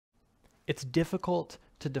It's difficult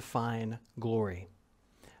to define glory,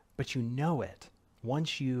 but you know it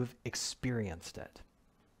once you've experienced it.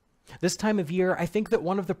 This time of year, I think that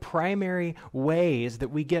one of the primary ways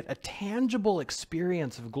that we get a tangible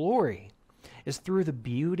experience of glory is through the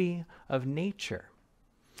beauty of nature.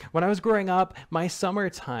 When I was growing up, my summer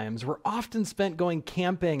times were often spent going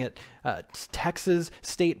camping at Texas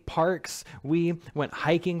state parks. We went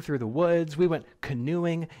hiking through the woods. We went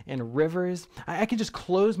canoeing in rivers. I can just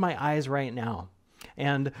close my eyes right now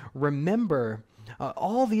and remember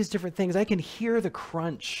all these different things. I can hear the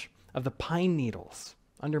crunch of the pine needles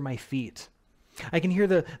under my feet. I can hear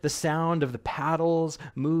the sound of the paddles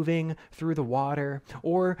moving through the water,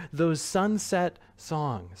 or those sunset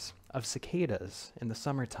songs of cicadas in the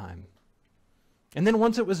summertime. And then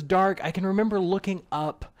once it was dark, I can remember looking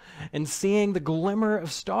up and seeing the glimmer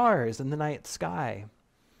of stars in the night sky.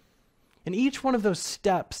 And each one of those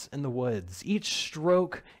steps in the woods, each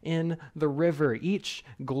stroke in the river, each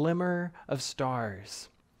glimmer of stars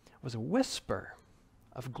was a whisper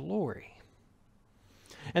of glory.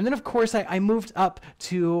 And then, of course, I moved up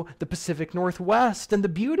to the Pacific Northwest, and the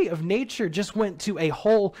beauty of nature just went to a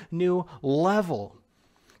whole new level.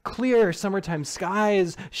 Clear summertime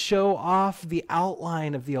skies show off the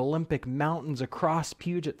outline of the Olympic Mountains across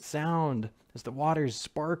Puget Sound as the waters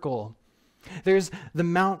sparkle. There's the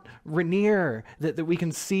Mount Rainier that we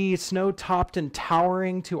can see snow-topped and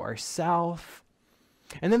towering to our south.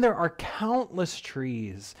 And then there are countless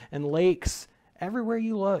trees and lakes everywhere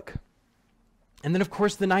you look. And then, of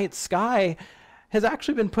course, the night sky has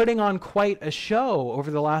actually been putting on quite a show over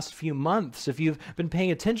the last few months. If you've been paying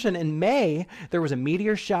attention, in May, there was a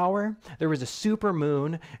meteor shower, there was a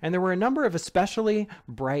supermoon, and there were a number of especially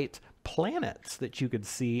bright planets that you could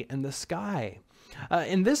see in the sky.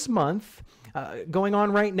 In this month, going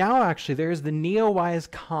on right now, actually, there's the Neowise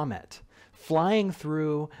comet flying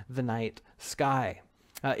through the night sky.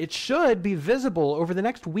 It should be visible over the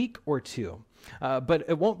next week or two. But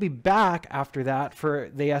it won't be back after that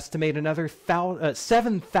for, they estimate, another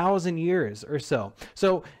 7,000 years or so.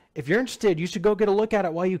 So if you're interested, you should go get a look at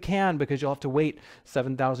it while you can, because you'll have to wait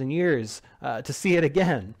 7,000 years to see it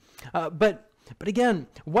again. But again,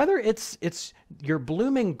 whether it's your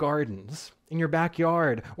blooming gardens in your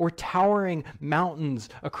backyard, or towering mountains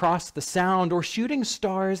across the sound, or shooting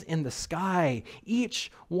stars in the sky,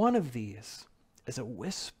 each one of these is a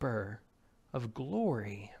whisper of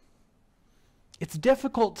glory. It's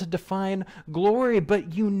difficult to define glory,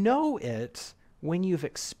 but you know it when you've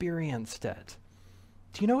experienced it.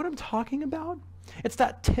 Do you know what I'm talking about? It's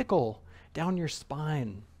that tickle down your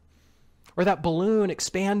spine, or that balloon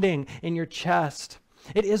expanding in your chest.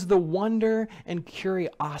 It is the wonder and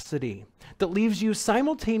curiosity that leaves you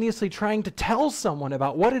simultaneously trying to tell someone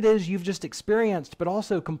about what it is you've just experienced, but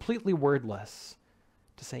also completely wordless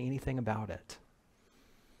to say anything about it.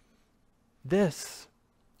 This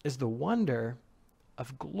is the wonder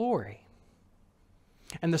of glory.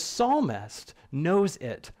 And the psalmist knows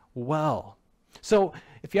it well. So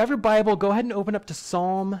if you have your Bible, go ahead and open up to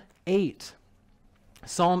Psalm 8.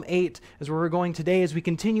 Psalm 8 is where we're going today as we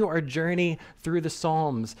continue our journey through the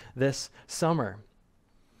Psalms this summer.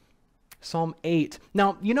 Psalm 8.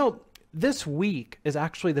 Now, you know, this week is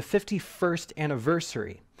actually the 51st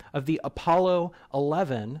anniversary of the Apollo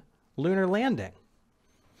 11 lunar landing.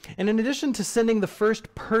 And in addition to sending the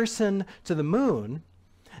first person to the moon,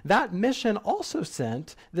 that mission also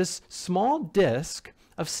sent this small disk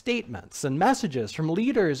of statements and messages from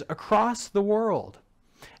leaders across the world.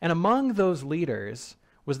 And among those leaders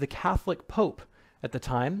was the Catholic Pope at the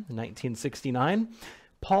time, in 1969,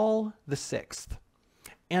 Paul VI.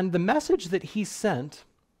 And the message that he sent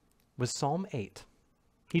was Psalm 8.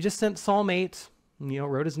 He just sent Psalm 8,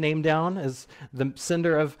 wrote his name down as the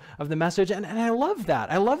sender of the message. And I love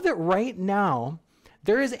that. I love that right now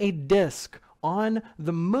there is a disk on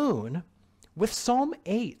the moon with Psalm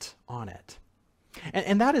 8 on it.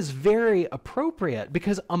 And that is very appropriate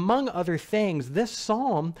because, among other things, this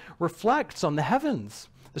psalm reflects on the heavens,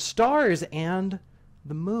 the stars, and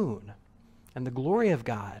the moon, and the glory of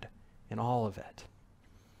God in all of it.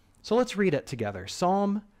 So let's read it together.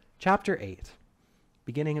 Psalm chapter 8,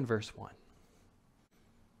 beginning in verse 1.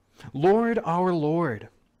 Lord, our Lord,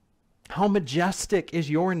 how majestic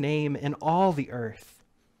is your name in all the earth.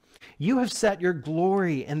 You have set your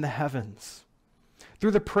glory in the heavens.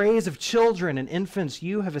 Through the praise of children and infants,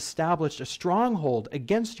 you have established a stronghold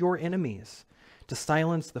against your enemies to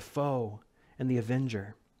silence the foe and the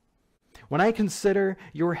avenger. When I consider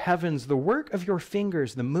your heavens, the work of your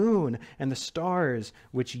fingers, the moon and the stars,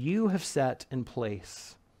 which you have set in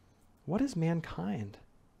place, what is mankind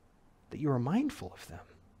that you are mindful of them?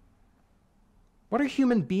 What are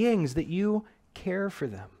human beings that you care for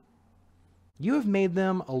them? You have made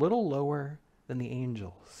them a little lower than the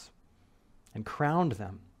angels and crowned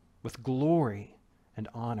them with glory and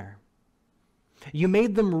honor. You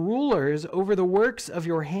made them rulers over the works of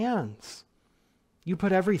your hands. You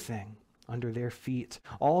put everything under their feet,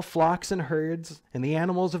 all flocks and herds, and the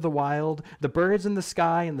animals of the wild, the birds in the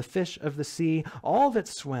sky and the fish of the sea, all that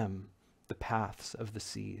swim the paths of the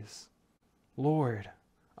seas. Lord,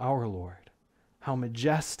 our Lord, how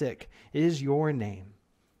majestic is your name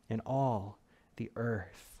in all the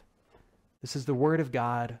earth. This is the word of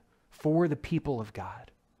God for the people of God.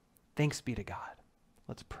 Thanks be to God.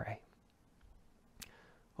 Let's pray.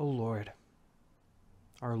 O Lord,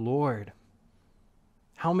 our Lord,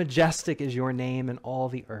 how majestic is your name in all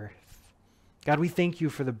the earth. God, we thank you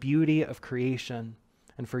for the beauty of creation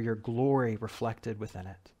and for your glory reflected within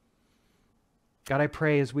it. God, I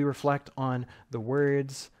pray as we reflect on the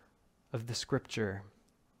words of the Scripture,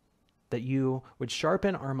 that you would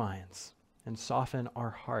sharpen our minds and soften our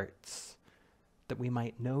hearts, that we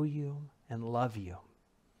might know you and love you.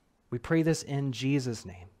 We pray this in Jesus'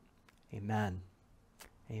 name. Amen.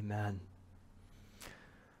 Amen.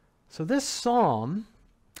 So this psalm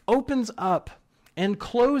opens up and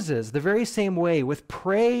closes the very same way with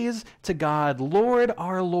praise to God. Lord,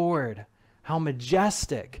 our Lord, how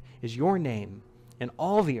majestic is your name in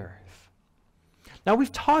all the earth. Now,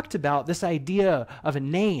 we've talked about this idea of a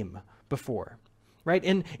name before, right?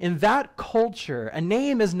 In that culture, a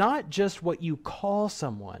name is not just what you call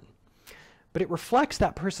someone, but it reflects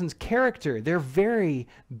that person's character, their very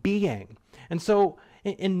being. And so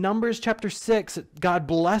in Numbers chapter 6, God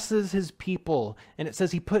blesses his people, and it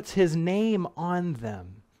says he puts his name on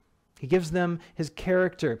them. He gives them his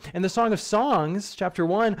character. In the Song of Songs, chapter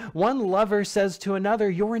 1, one lover says to another,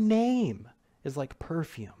 your name is like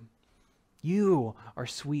perfume. You are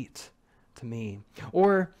sweet to me.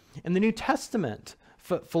 Or in the New Testament,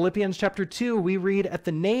 Philippians chapter 2, we read, at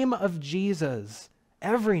the name of Jesus,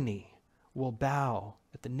 every knee will bow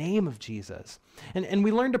at the name of Jesus. And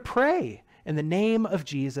we learn to pray in the name of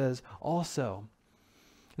Jesus also.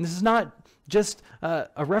 And this is not just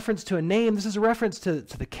a reference to a name, this is a reference to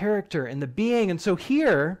the character and the being. And so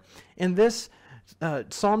here in this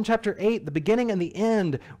Psalm chapter 8, the beginning and the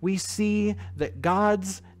end, we see that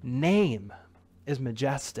God's name is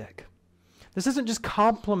majestic. This isn't just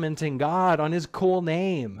complimenting God on his cool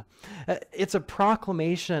name. It's a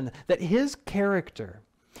proclamation that his character,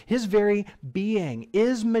 his very being,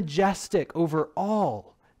 is majestic over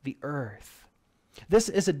all the earth. This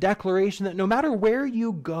is a declaration that no matter where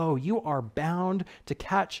you go, you are bound to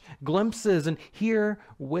catch glimpses and hear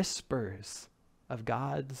whispers of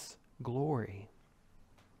God's glory.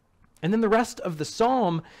 And then the rest of the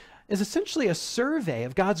psalm is essentially a survey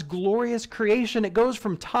of God's glorious creation. It goes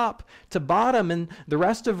from top to bottom. And the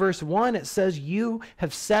rest of verse 1, it says, you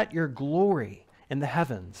have set your glory in the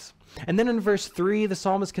heavens. And then in verse 3, the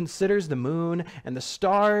psalmist considers the moon and the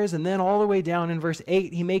stars. And then all the way down in verse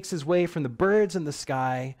 8, he makes his way from the birds in the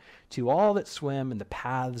sky to all that swim in the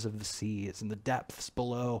paths of the seas and the depths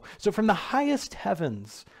below. So from the highest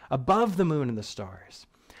heavens, above the moon and the stars,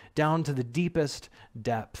 down to the deepest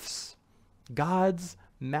depths, God's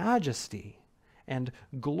majesty and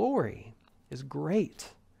glory is great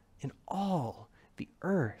in all the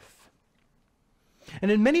earth.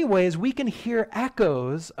 And in many ways, we can hear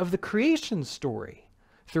echoes of the creation story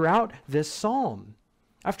throughout this psalm.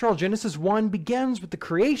 After all, Genesis 1 begins with the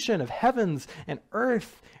creation of heavens and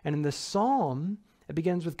earth, and in this psalm, it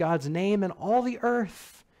begins with God's name in all the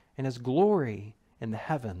earth and his glory in the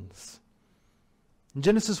heavens.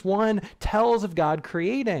 Genesis 1 tells of God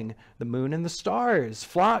creating the moon and the stars,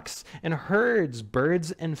 flocks and herds,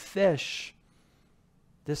 birds and fish.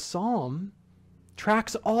 This psalm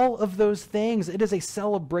tracks all of those things. It is a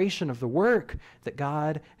celebration of the work that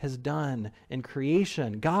God has done in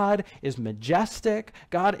creation. God is majestic,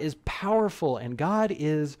 God is powerful, and God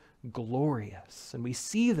is glorious. And we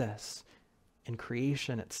see this in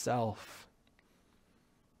creation itself.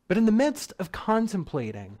 But in the midst of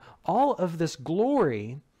contemplating all of this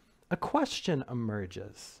glory, a question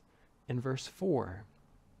emerges in verse 4.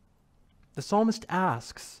 The psalmist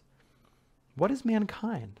asks, what is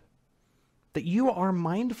mankind, that you are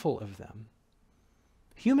mindful of them?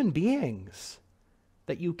 Human beings,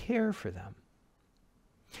 that you care for them.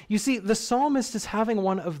 You see, the psalmist is having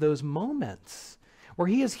one of those moments where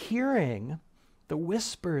he is hearing the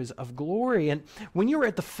whispers of glory. And when you're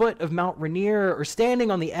at the foot of Mount Rainier or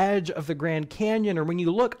standing on the edge of the Grand Canyon, or when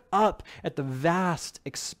you look up at the vast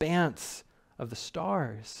expanse of the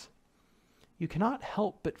stars, you cannot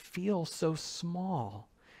help but feel so small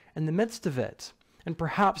in the midst of it, and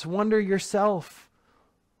perhaps wonder yourself,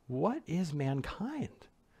 what is mankind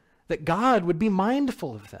that God would be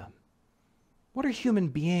mindful of them? What are human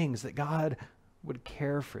beings that God would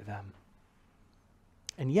care for them?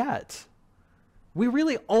 And yet, we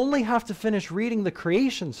really only have to finish reading the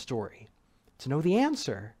creation story to know the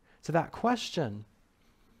answer to that question.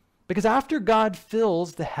 Because after God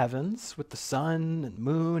fills the heavens with the sun and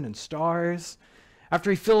moon and stars, after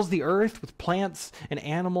he fills the earth with plants and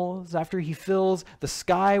animals, after he fills the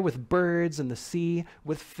sky with birds and the sea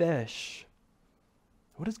with fish,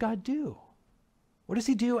 what does God do? What does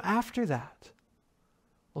he do after that?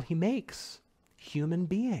 Well, he makes human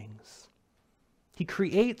beings. He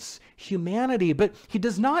creates humanity, but he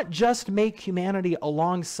does not just make humanity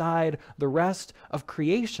alongside the rest of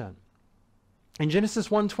creation. In Genesis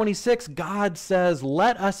 1:26, God says,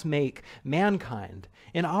 "Let us make mankind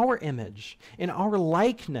in our image, in our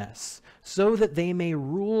likeness, so that they may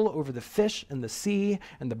rule over the fish and the sea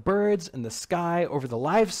and the birds and the sky, over the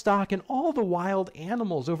livestock and all the wild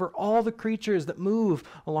animals, over all the creatures that move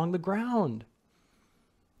along the ground."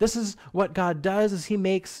 This is what God does, is he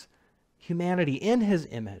makes humanity in his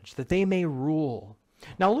image, that they may rule.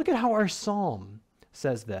 Now look at how our psalm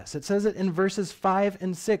says this. It says it in verses 5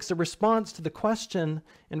 and 6, a response to the question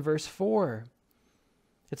in verse 4.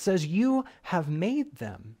 It says, "You have made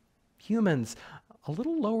them," humans, "a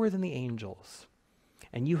little lower than the angels,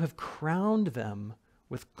 and you have crowned them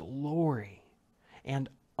with glory and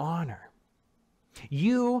honor.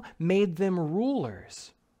 You made them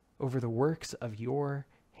rulers over the works of your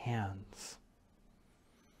hands,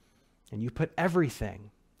 and you put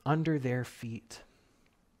everything under their feet."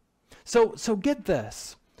 So get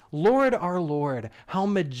this. Lord, our Lord, how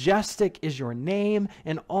majestic is your name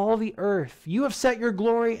in all the earth. You have set your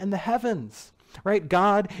glory in the heavens, right?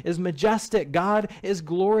 God is majestic. God is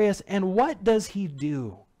glorious. And what does he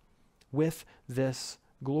do with this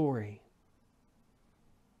glory?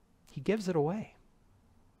 He gives it away.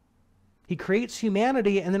 He creates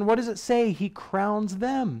humanity, and then what does it say? He crowns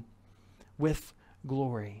them with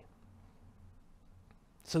glory.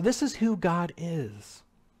 So this is who God is.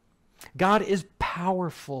 God is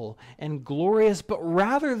powerful and glorious, but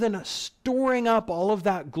rather than storing up all of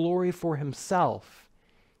that glory for himself,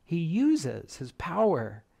 he uses his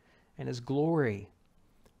power and his glory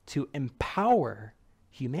to empower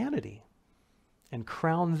humanity and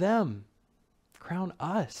crown them, crown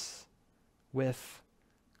us with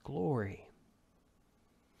glory.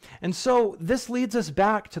 And so this leads us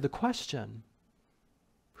back to the question,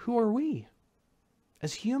 who are we?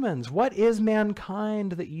 As humans, what is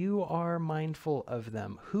mankind that you are mindful of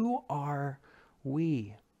them? Who are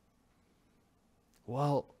we?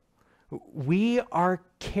 Well, we are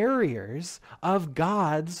carriers of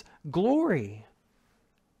God's glory.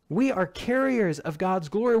 We are carriers of God's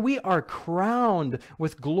glory. We are crowned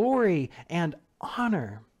with glory and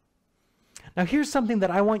honor. Now, here's something that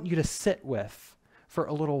I want you to sit with for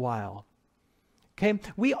a little while. Okay?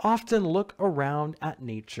 We often look around at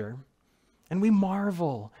nature and we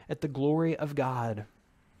marvel at the glory of God.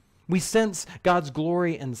 We sense God's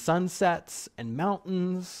glory in sunsets and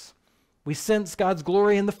mountains. We sense God's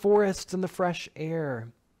glory in the forests and the fresh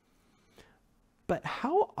air. But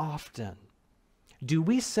how often do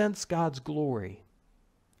we sense God's glory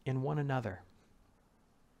in one another?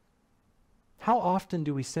 How often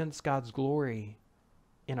do we sense God's glory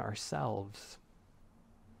in ourselves?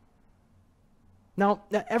 Now,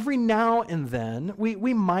 every now and then,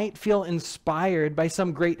 we might feel inspired by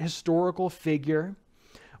some great historical figure,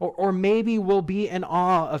 or maybe we'll be in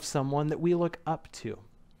awe of someone that we look up to.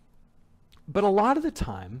 But a lot of the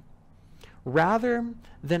time, rather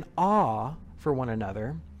than awe for one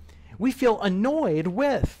another, we feel annoyed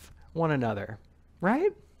with one another,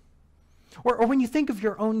 right? Or when you think of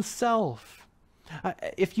your own self,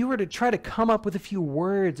 if you were to try to come up with a few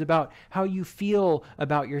words about how you feel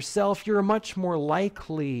about yourself, you're much more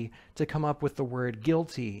likely to come up with the word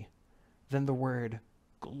guilty than the word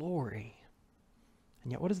glory.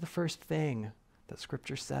 And yet, what is the first thing that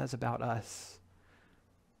Scripture says about us?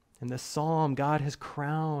 In this psalm, God has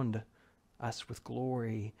crowned us with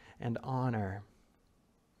glory and honor.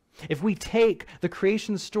 If we take the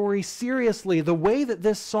creation story seriously, the way that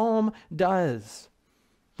this psalm does,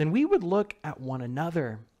 then we would look at one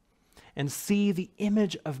another and see the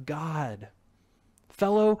image of God,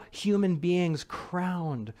 fellow human beings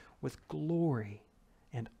crowned with glory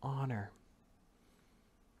and honor.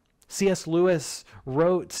 C.S. Lewis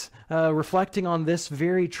wrote, reflecting on this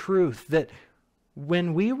very truth, that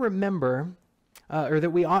when we remember, or that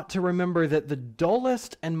we ought to remember that the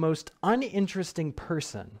dullest and most uninteresting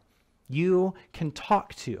person you can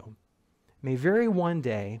talk to may very one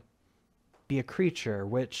day be a creature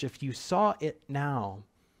which, if you saw it now,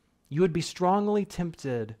 you would be strongly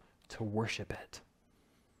tempted to worship it.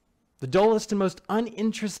 The dullest and most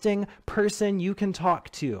uninteresting person you can talk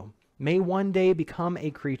to may one day become a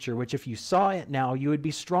creature, which if you saw it now, you would be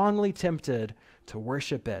strongly tempted to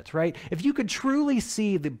worship it, right? If you could truly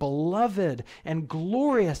see the beloved and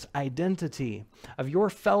glorious identity of your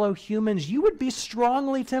fellow humans, you would be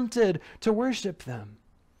strongly tempted to worship them.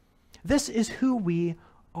 This is who we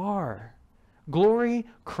are.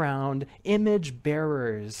 Glory-crowned image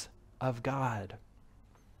bearers of God.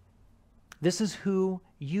 This is who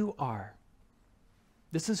you are.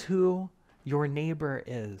 This is who your neighbor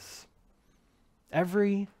is.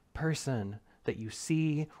 Every person that you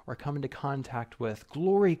see or come into contact with,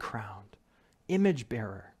 glory-crowned image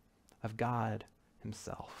bearer of God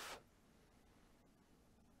himself.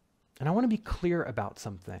 And I want to be clear about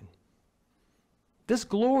something. This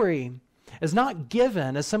glory is not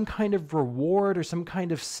given as some kind of reward or some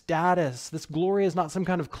kind of status. This glory is not some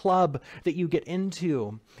kind of club that you get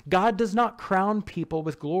into. God does not crown people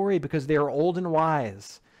with glory because they are old and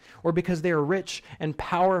wise, or because they are rich and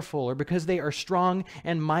powerful, or because they are strong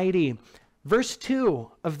and mighty. Verse 2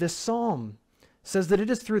 of this psalm says that it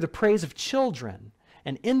is through the praise of children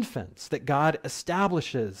and infants that God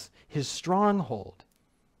establishes his stronghold.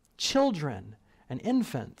 Children and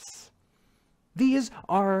infants. These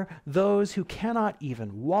are those who cannot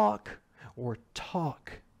even walk or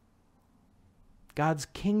talk. God's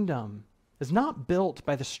kingdom is not built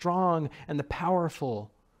by the strong and the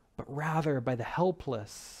powerful, but rather by the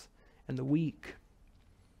helpless and the weak.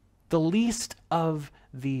 The least of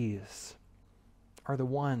these are the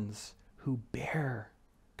ones who bear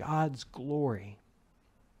God's glory.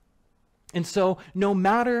 And so, no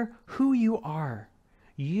matter who you are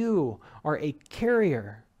a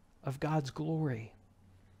carrier of God's glory.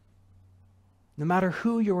 No matter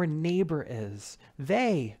who your neighbor is,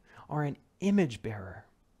 they are an image bearer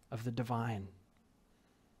of the divine.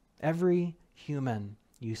 Every human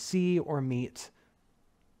you see or meet,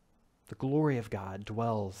 the glory of God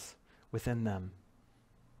dwells within them.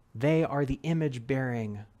 They are the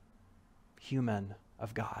image-bearing human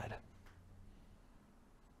of God.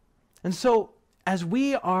 And so, as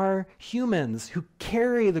we are humans who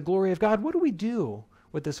carry the glory of God, what do we do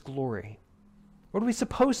with this glory? What are we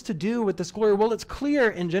supposed to do with this glory? Well, it's clear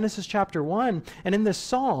in Genesis chapter 1 and in this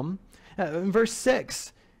psalm, in verse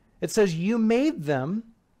 6, it says, you made them,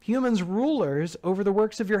 humans, rulers over the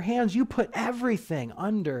works of your hands. You put everything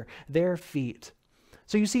under their feet.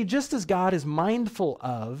 So you see, just as God is mindful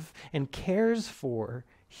of and cares for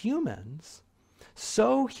humans,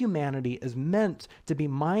 so humanity is meant to be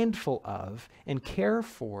mindful of and care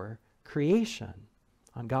for creation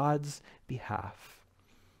on God's behalf.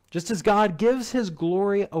 Just as God gives his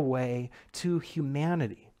glory away to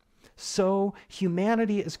humanity, so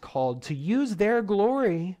humanity is called to use their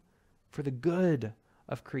glory for the good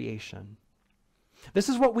of creation. This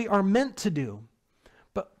is what we are meant to do.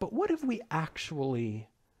 But what have we actually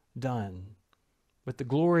done with the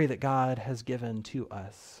glory that God has given to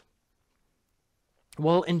us?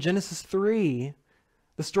 Well, in Genesis 3,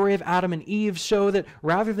 the story of Adam and Eve show that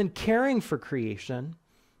rather than caring for creation,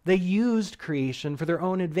 they used creation for their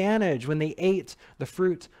own advantage when they ate the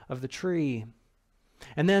fruit of the tree.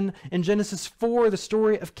 And then in Genesis 4, the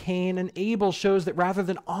story of Cain and Abel shows that rather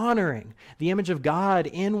than honoring the image of God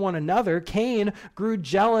in one another, Cain grew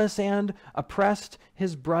jealous and oppressed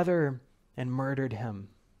his brother and murdered him.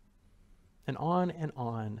 And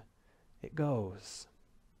on it goes.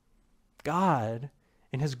 God,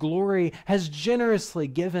 in his glory, has generously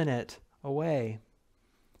given it away.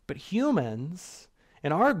 But humans,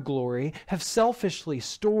 in our glory, have selfishly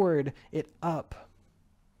stored it up.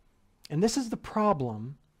 And this is the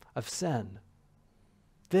problem of sin.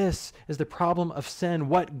 This is the problem of sin.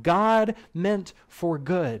 What God meant for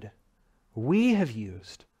good, we have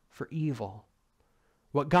used for evil.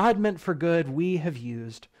 What God meant for good, we have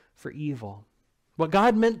used for evil. What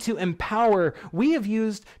God meant to empower, we have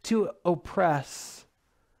used to oppress.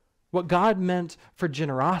 What God meant for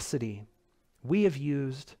generosity, we have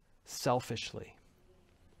used selfishly.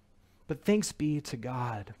 But thanks be to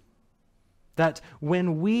God that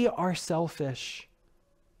when we are selfish,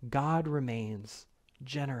 God remains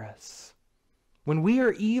generous. When we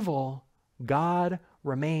are evil, God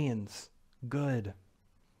remains good.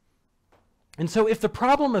 And so if the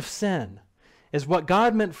problem of sin is what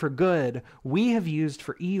God meant for good, we have used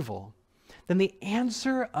for evil, then the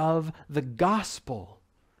answer of the gospel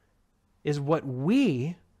is what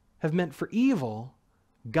we have meant for evil,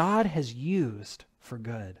 God has used for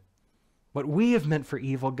good. What we have meant for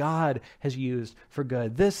evil, God has used for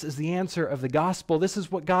good. This is the answer of the gospel. This is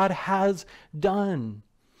what God has done.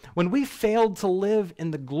 when we failed to live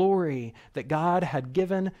in the glory that God had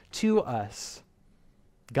given to us,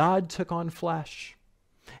 God took on flesh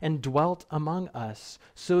and dwelt among us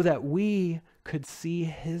so that we could see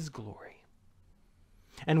his glory.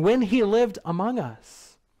 And when he lived among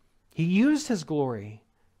us, he used his glory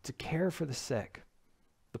to care for the sick,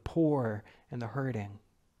 the poor, and the hurting.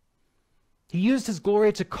 He used his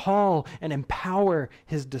glory to call and empower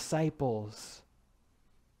his disciples.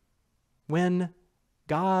 When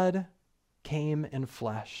God came in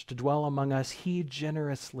flesh to dwell among us, he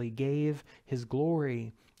generously gave his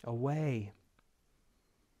glory away.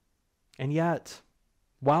 And yet,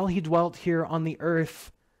 while he dwelt here on the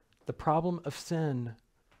earth, the problem of sin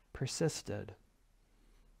persisted.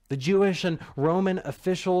 The Jewish and Roman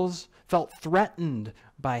officials felt threatened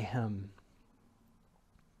by him.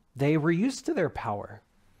 They were used to their power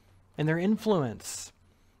and their influence.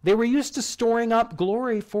 They were used to storing up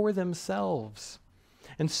glory for themselves.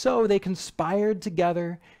 And so they conspired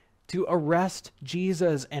together to arrest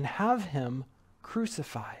Jesus and have him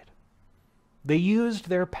crucified. They used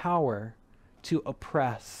their power to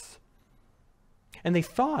oppress. And they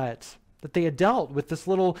thought that they had dealt with this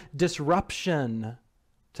little disruption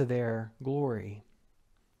to their glory.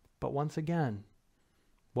 But once again,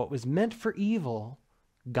 what was meant for evil,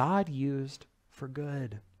 God used for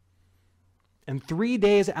good. And 3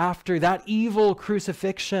 days after that evil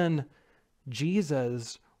crucifixion,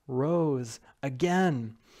 Jesus rose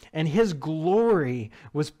again, and his glory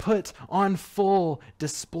was put on full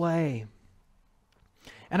display.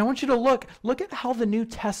 And I want you to look at how the New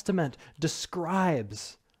Testament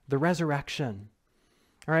describes the resurrection.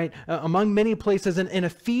 All right, among many places in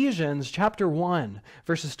Ephesians chapter 1,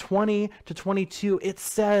 verses 20 to 22, it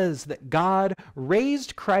says that God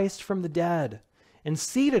raised Christ from the dead and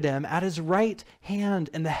seated him at his right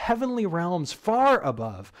hand in the heavenly realms, far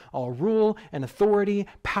above all rule and authority,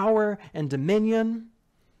 power and dominion.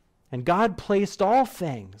 And God placed all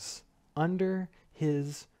things under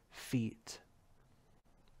his feet.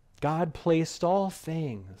 God placed all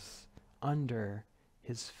things under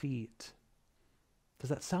his feet. Does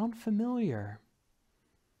that sound familiar?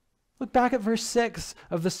 Look back at verse 6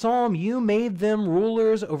 of the psalm. You made them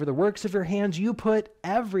rulers over the works of your hands. You put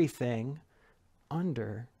everything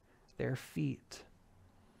under their feet.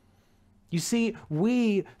 You see,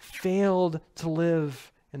 we failed to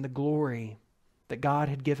live in the glory that God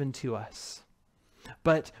had given to us.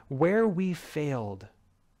 But where we failed,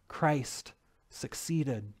 Christ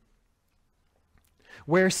succeeded.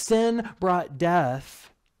 Where sin brought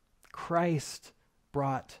death, Christ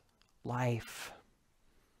brought life.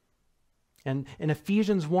 And in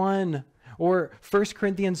Ephesians 1 or 1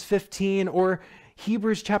 Corinthians 15 or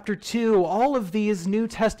Hebrews chapter 2, all of these New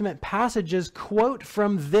Testament passages quote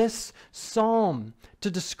from this psalm to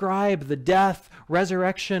describe the death,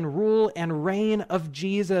 resurrection, rule, and reign of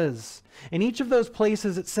Jesus. In each of those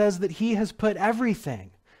places, it says that he has put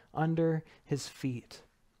everything under his feet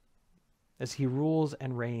as he rules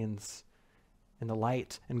and reigns in the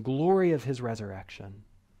light and glory of his resurrection.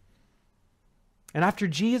 And after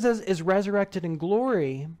Jesus is resurrected in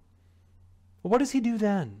glory, what does he do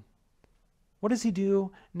then? What does he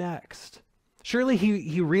do next? Surely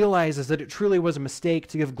he realizes that it truly was a mistake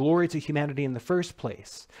to give glory to humanity in the first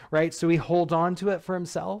place, right? So he holds on to it for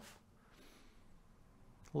himself.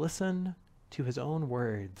 Listen to his own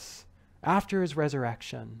words. After his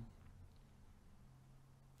resurrection,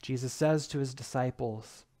 Jesus says to his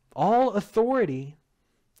disciples, all authority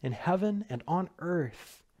in heaven and on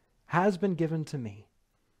earth has been given to me.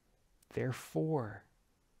 Therefore,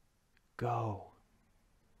 go.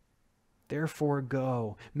 Therefore,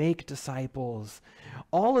 go, make disciples.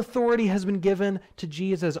 All authority has been given to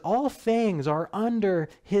Jesus. All things are under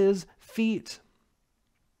his feet.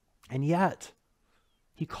 And yet,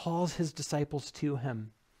 he calls his disciples to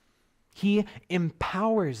him. He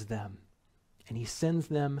empowers them, and he sends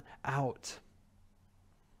them out.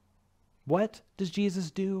 What does Jesus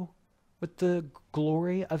do with the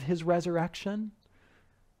glory of his resurrection?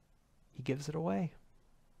 He gives it away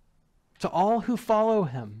to all who follow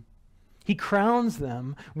him. He crowns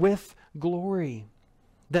them with glory,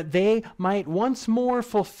 that they might once more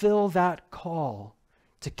fulfill that call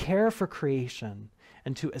to care for creation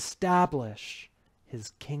and to establish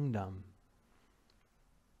his kingdom.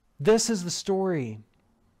 This is the story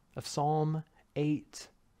of Psalm 8.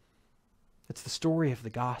 It's the story of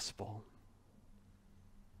the gospel.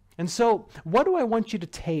 And so, what do I want you to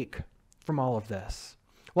take from all of this?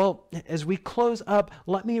 Well, as we close up,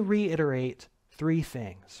 let me reiterate 3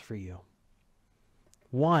 things for you.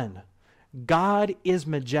 1, God is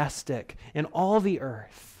majestic in all the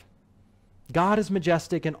earth. God is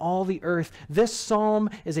majestic in all the earth. This psalm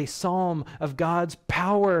is a psalm of God's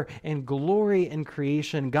power and glory in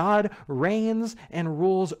creation. God reigns and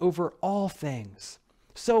rules over all things.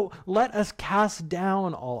 So let us cast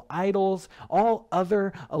down all idols, all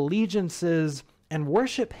other allegiances, and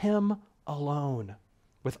worship him alone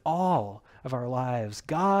with all of our lives.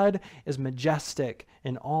 God is majestic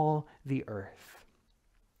in all the earth.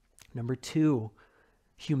 Number 2,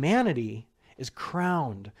 humanity is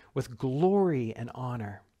crowned with glory and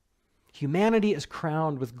honor. Humanity is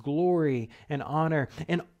crowned with glory and honor.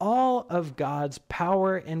 In all of God's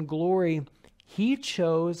power and glory, he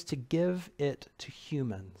chose to give it to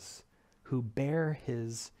humans who bear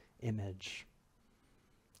his image.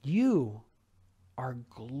 You are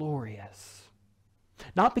glorious,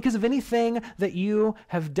 not because of anything that you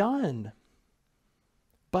have done,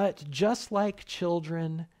 but just like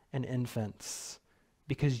children and infants,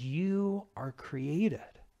 because you are created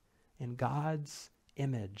in God's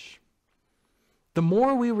image. The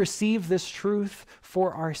more we receive this truth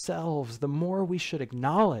for ourselves, the more we should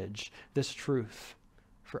acknowledge this truth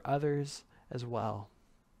for others as well.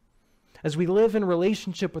 As we live in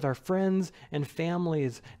relationship with our friends and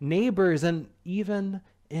families, neighbors, and even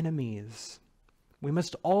enemies, we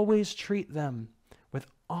must always treat them with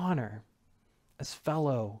honor as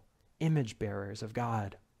fellow image bearers of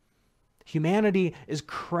God. Humanity is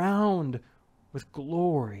crowned with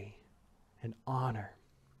glory and honor.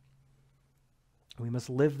 We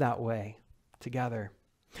must live that way together.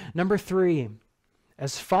 Number 3,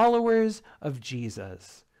 as followers of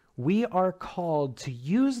Jesus, we are called to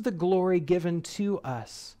use the glory given to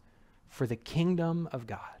us for the kingdom of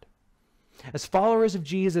God. As followers of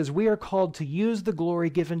Jesus, we are called to use the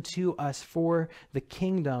glory given to us for the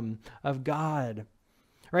kingdom of God.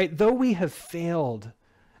 Right? Though we have failed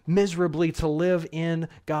miserably to live in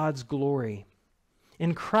God's glory,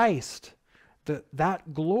 in Christ,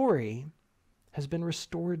 that glory has been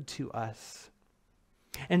restored to us.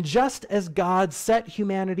 And just as God set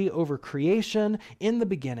humanity over creation in the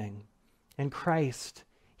beginning, in Christ,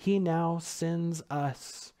 he now sends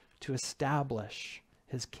us to establish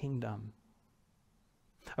his kingdom.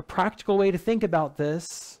 A practical way to think about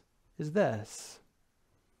this is this: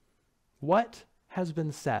 what has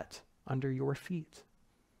been set under your feet?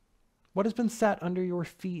 What has been set under your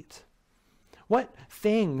feet? What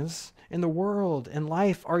things in the world and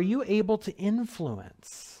life are you able to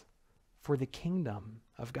influence for the kingdom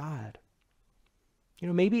of God?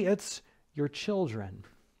 Maybe it's your children.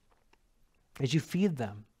 As you feed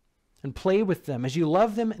them and play with them, as you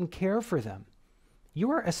love them and care for them,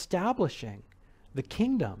 you are establishing the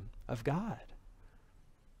kingdom of God.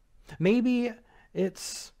 Maybe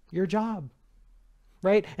it's your job,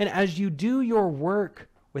 right? And as you do your work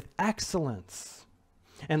with excellence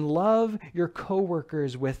and love your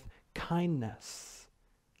coworkers with kindness,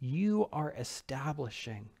 you are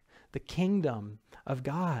establishing the kingdom of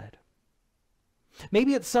God.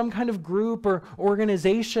 Maybe it's some kind of group or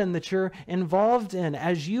organization that you're involved in.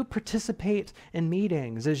 As you participate in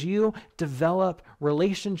meetings, as you develop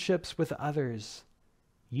relationships with others,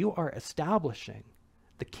 you are establishing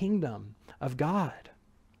the kingdom of God.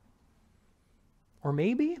 Or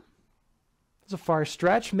maybe it's a far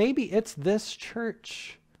stretch. Maybe it's this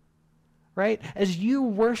church, right? As you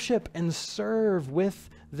worship and serve with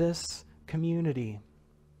this community,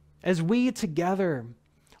 as we together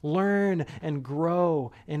learn and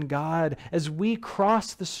grow in God, as we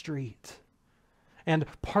cross the street and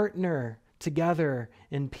partner together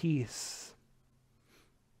in peace,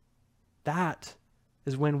 that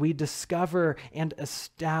is when we discover and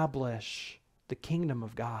establish the kingdom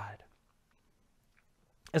of God.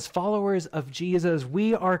 As followers of Jesus,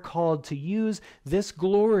 we are called to use this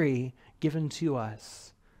glory given to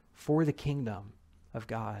us for the kingdom of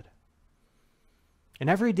God. And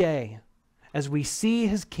every day, as we see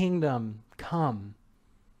his kingdom come,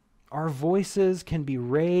 our voices can be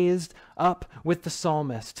raised up with the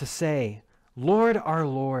psalmist to say, "Lord, our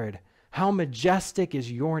Lord, how majestic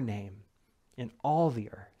is your name in all the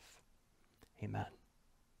earth." Amen.